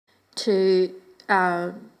to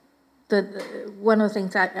one of the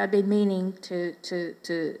things I've been meaning to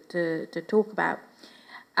talk about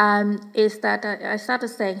is that I started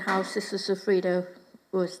saying how Sisters of Frida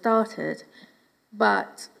was started,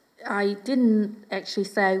 but I didn't actually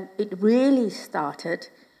say it really started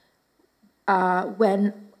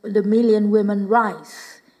when the Million Women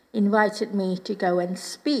Rise invited me to go and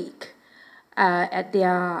speak at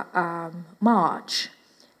their march.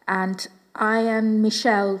 And I and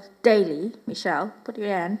Daley, Michelle, put your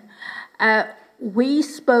hand, we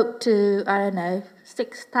spoke to, I don't know,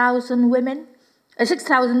 6,000 women,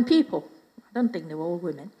 6,000 people, I don't think they were all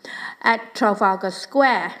women, at Trafalgar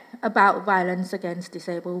Square about violence against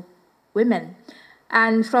disabled women.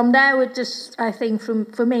 And from there, I think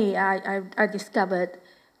for me, I discovered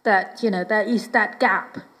that, there is that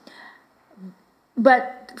gap.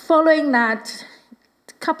 But following that,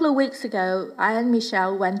 a couple of weeks ago, I and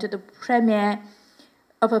Michelle went to the premiere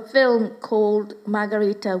of a film called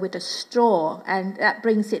Margarita with a Straw, and that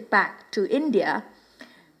brings it back to India,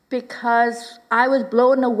 because I was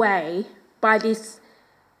blown away by this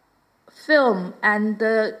film and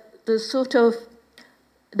the sort of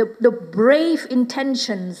the brave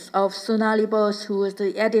intentions of Sonali Bose, who was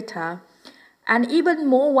the editor. And even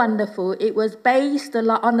more wonderful, it was based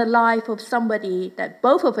on the life of somebody that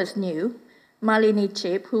both of us knew, Malini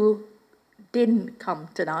Chip, who didn't come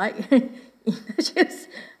tonight.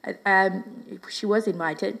 She was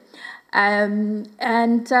invited.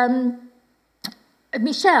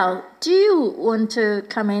 Michelle, do you want to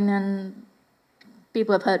come in? And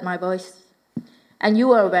people have heard my voice. And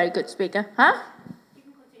you are a very good speaker, huh? You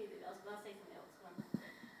can continue. I was going to say something else.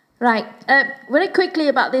 Right. Very quickly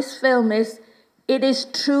about this film is, it is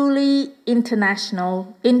truly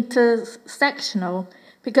international, intersectional,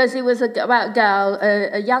 because it was about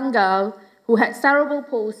a young girl who had cerebral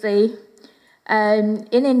palsy in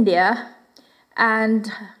India,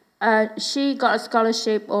 and she got a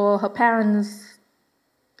scholarship, or her parents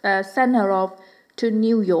sent her off to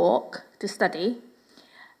New York to study.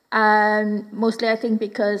 Mostly, I think,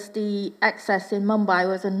 because the access in Mumbai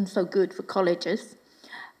wasn't so good for colleges.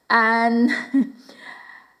 And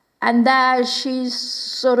there she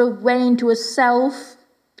sort of went into a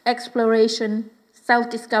self-exploration,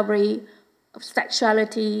 self-discovery of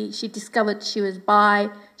sexuality. She discovered she was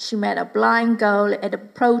bi. She met a blind girl at a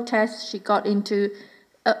protest. She got into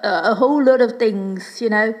a whole lot of things,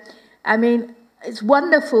 I mean, it's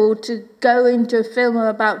wonderful to go into a film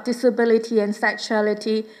about disability and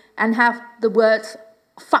sexuality and have the words,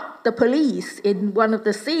 "fuck the police," in one of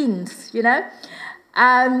the scenes,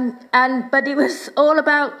 But it was all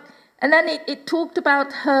about, and then it talked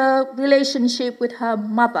about her relationship with her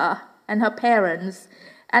mother and her parents,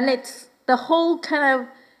 and it's the whole kind of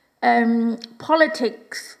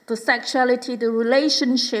politics, the sexuality, the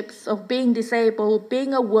relationships of being disabled,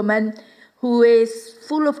 being a woman who is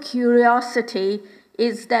full of curiosity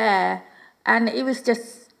is there. And it was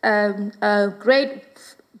just a great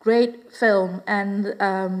film. And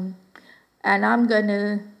I'm going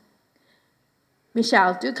to,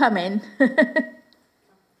 Michelle, do come in.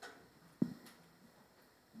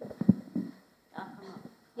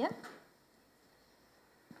 Yeah.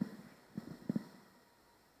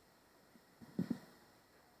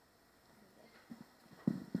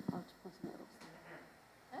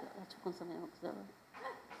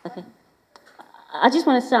 Okay. I just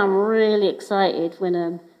want to say I'm really excited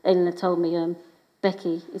when Eleanor told me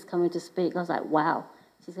Becky is coming to speak. I was like, wow.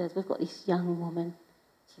 She says, we've got this young woman.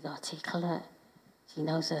 She's articulate. She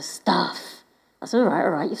knows her stuff. I said, all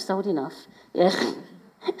right, you've sold enough. Yeah.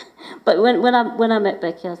 But when I met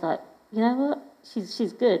Becky, I was like, you know what?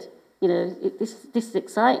 She's good. This is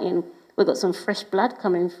exciting. We've got some fresh blood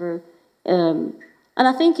coming through. And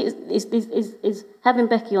I think it's having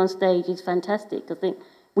Becky on stage is fantastic. I think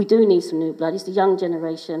we do need some new blood. It's the young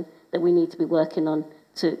generation that we need to be working on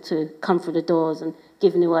to come through the doors and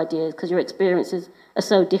give new ideas, because your experiences are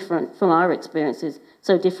so different from our experiences,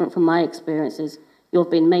 so different from my experiences. You've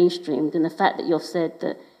been mainstreamed, and the fact that you've said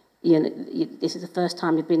that this is the first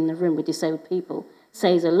time you've been in a room with disabled people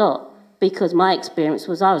says a lot, because my experience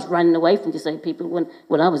was I was running away from disabled people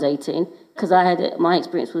when I was 18, because my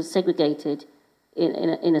experience was segregated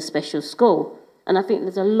in a special school. And I think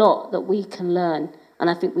there's a lot that we can learn, and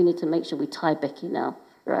I think we need to make sure we tie Becky now,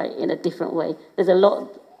 right, in a different way. There's a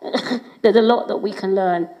lot that we can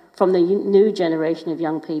learn from the new generation of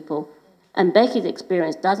young people. And Becky's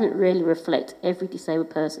experience doesn't really reflect every disabled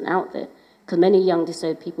person out there, because many young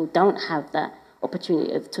disabled people don't have that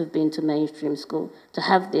opportunity to have been to mainstream school, to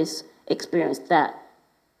have this experience that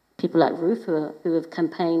people like Ruth, who have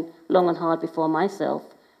campaigned long and hard before myself,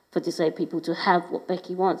 for disabled people to have what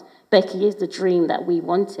Becky wants. Becky is the dream that we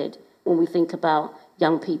wanted when we think about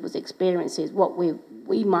young people's experiences, what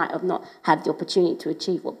we might have not had the opportunity to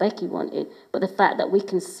achieve what Becky wanted, but the fact that we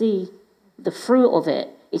can see the fruit of it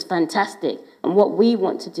is fantastic. And what we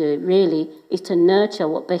want to do really is to nurture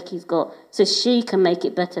what Becky's got so she can make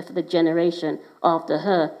it better for the generation after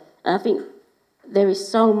her. And I think there is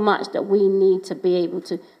so much that we need to be able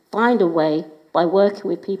to find a way by working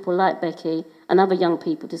with people like Becky and other young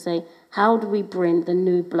people to say, how do we bring the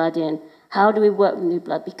new blood in? How do we work with new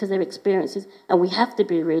blood? Because their experiences, and we have to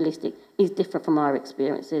be realistic, is different from our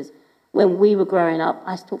experiences. When we were growing up,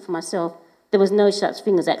 I talk for myself, there was no such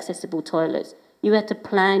thing as accessible toilets. You had to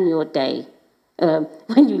plan your day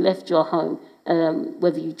when you left your home,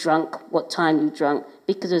 whether you drank, what time you drank,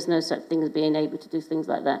 because there's no such thing as being able to do things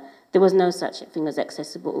like that. There was no such thing as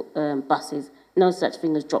accessible buses, no such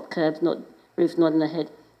thing as drop curbs, not Ruth nodding her head.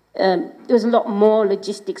 There was a lot more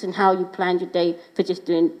logistics in how you planned your day for just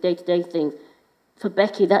doing day-to-day things. For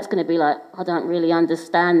Becky, that's going to be like, I don't really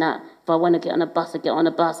understand that. If I want to get on a bus, I get on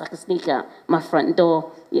a bus. I can sneak out my front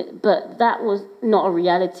door. Yeah, but that was not a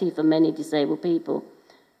reality for many disabled people.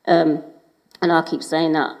 And I keep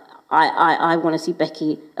saying that I want to see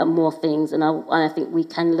Becky at more things, and I think we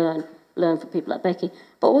can learn from people like Becky.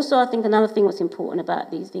 But also, I think another thing that's important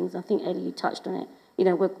about these things, I think, Ellie, you touched on it, you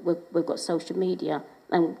know, we've got social media,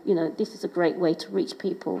 and, you know, this is a great way to reach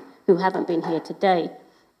people who haven't been here today.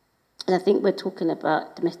 And I think we're talking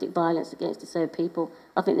about domestic violence against disabled people.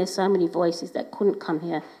 I think there's so many voices that couldn't come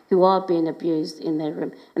here who are being abused in their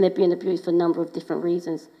room, and they're being abused for a number of different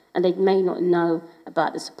reasons. And they may not know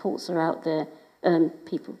about the supports that are out there,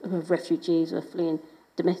 people who are refugees, who are fleeing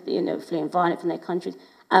domestic, you know, fleeing violence from their countries,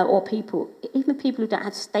 or people, even people who don't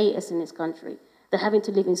have status in this country. They're having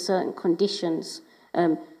to live in certain conditions.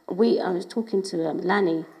 I was talking to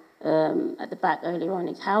Lanny at the back earlier on.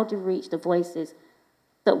 It's how to reach the voices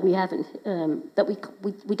that we haven't, that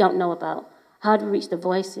we don't know about. How to reach the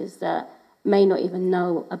voices that may not even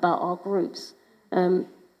know about our groups.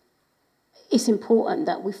 It's important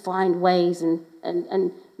that we find ways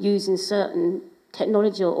and using certain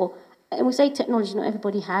technology, and we say technology, not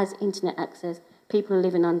everybody has internet access. People are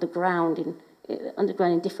living underground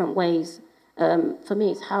in different ways. For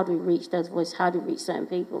me, it's how do we reach those voices, how do we reach certain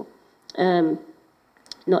people.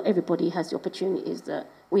 Not everybody has the opportunities that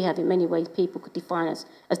we have. In many ways, people could define us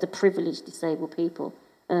as the privileged disabled people.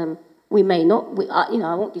 We may not,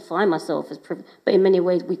 I won't define myself as privileged, but in many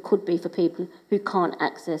ways we could be for people who can't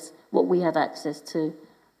access what we have access to.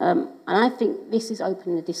 And I think this is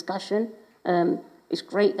opening a discussion. It's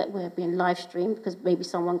great that we're being live streamed because maybe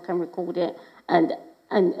someone can record it and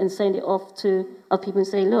send it off to other people and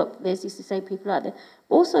say, look, there's these disabled people out there.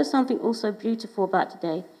 But also something also beautiful about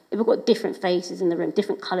today, if we've got different faces in the room,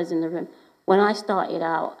 different colours in the room. When I started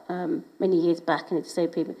out many years back in the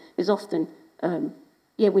disabled people, it was often,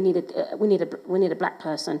 we need a black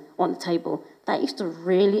person on the table. That used to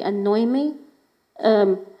really annoy me.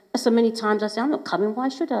 So many times I say, I'm not coming, why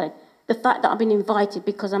should I? The fact that I've been invited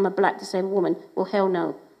because I'm a black disabled woman, well, hell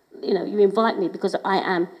no. You know, you invite me because I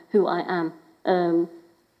am who I am.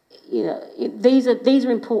 These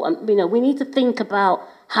are important. You know, we need to think about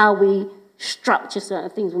how we structure certain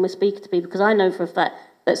things when we're speaking to people, because I know for a fact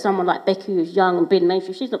that someone like Becky, who's young and been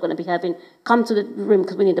mainstream, she's not going to be having, come to the room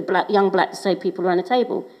because we need young black disabled people around the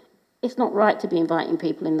table. It's not right to be inviting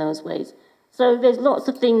people in those ways. So there's lots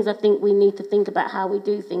of things I think we need to think about how we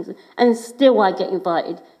do things. And still I get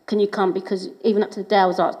invited. Can you come? Because even up to the day I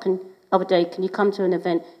was asked the other day, can you come to an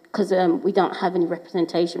event? Because we don't have any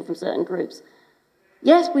representation from certain groups.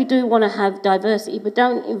 Yes, we do want to have diversity, but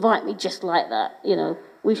don't invite me just like that. You know,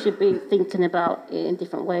 we should be thinking about it in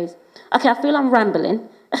different ways. Okay, I feel I'm rambling.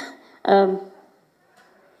 But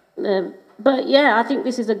yeah, I think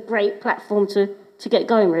this is a great platform to get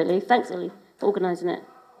going, really. Thanks, Ellie, for organising it.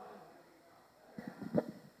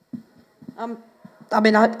 I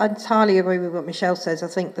mean, I entirely agree with what Michelle says. I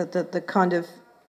think that the kind of